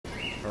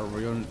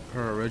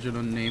Her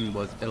original name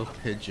was Elf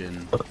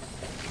Pigeon.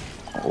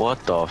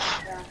 What the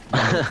f?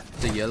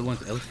 The other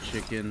one's Elf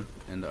Chicken,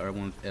 and the other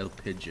one's Elf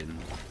Pigeon.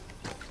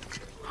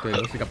 Okay, it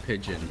looks like a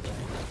pigeon.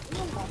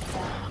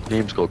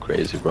 Names go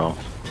crazy, bro.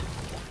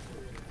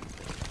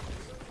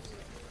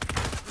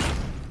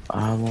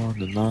 I'm on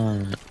the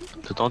line.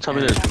 So don't tell me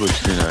there's people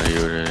shooting at you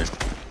already.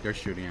 They're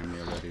shooting at me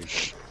already.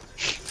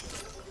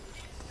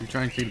 You're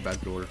trying to see the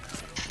back door.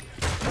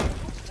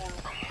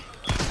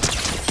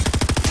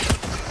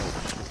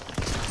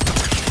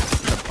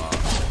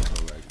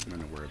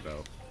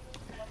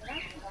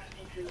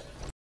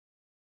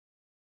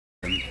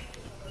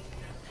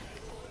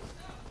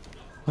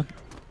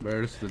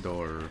 Where's the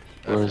door?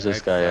 Where's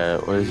this guy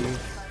at? Where is he?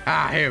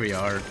 Ah, here we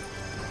are.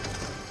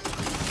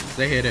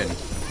 Stay hidden.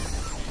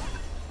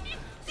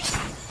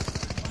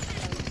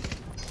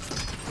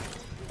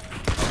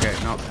 Okay,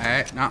 no,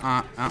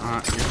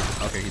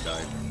 Okay, he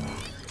died.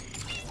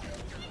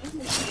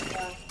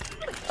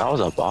 That was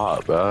a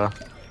bot, bro.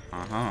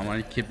 I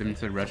want to keep him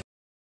to the rest.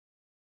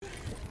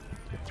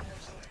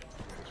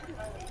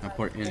 That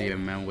poor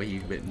Indian man, what he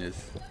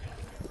witnessed.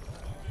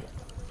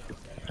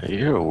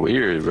 You're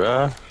weird,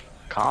 bro.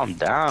 Calm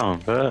down,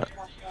 bro.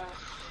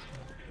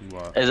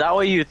 What? Is that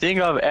what you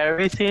think of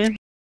everything?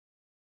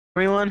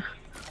 Everyone?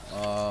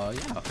 Yeah.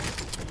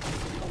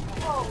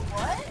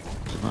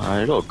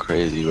 You go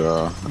crazy,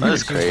 bro.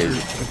 That's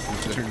crazy.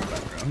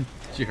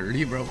 She heard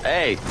you, bro.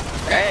 Hey!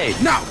 Hey!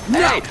 No! No!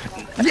 Hey!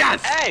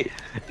 Yes! Hey!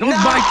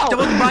 That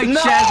was my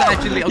chest,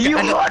 actually. Okay, You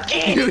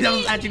lucky! Dude, that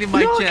was actually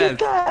my chest. Get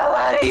the hell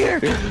out of here!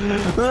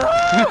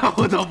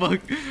 What the fuck?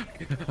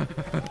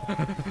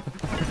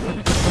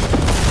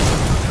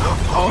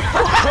 Oh.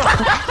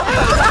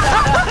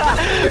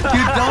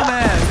 You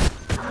dumbass!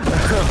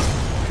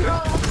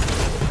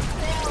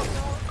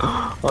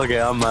 Okay,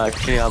 I'm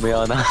can you help me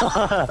out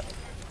now?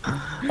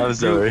 I'm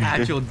sorry. You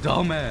actual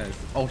dumbass.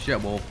 Oh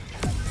shit, Wolf.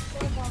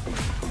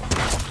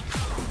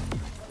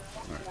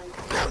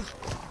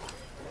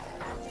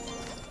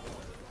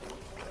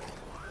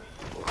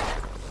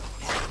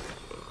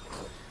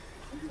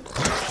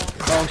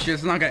 Oh shit,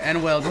 it's not gonna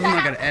end well. This is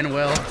not gonna end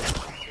well.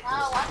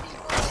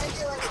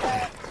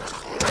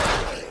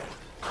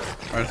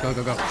 Alright, let's go,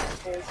 go, go.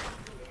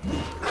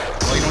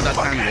 Oh, you know what that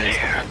time is.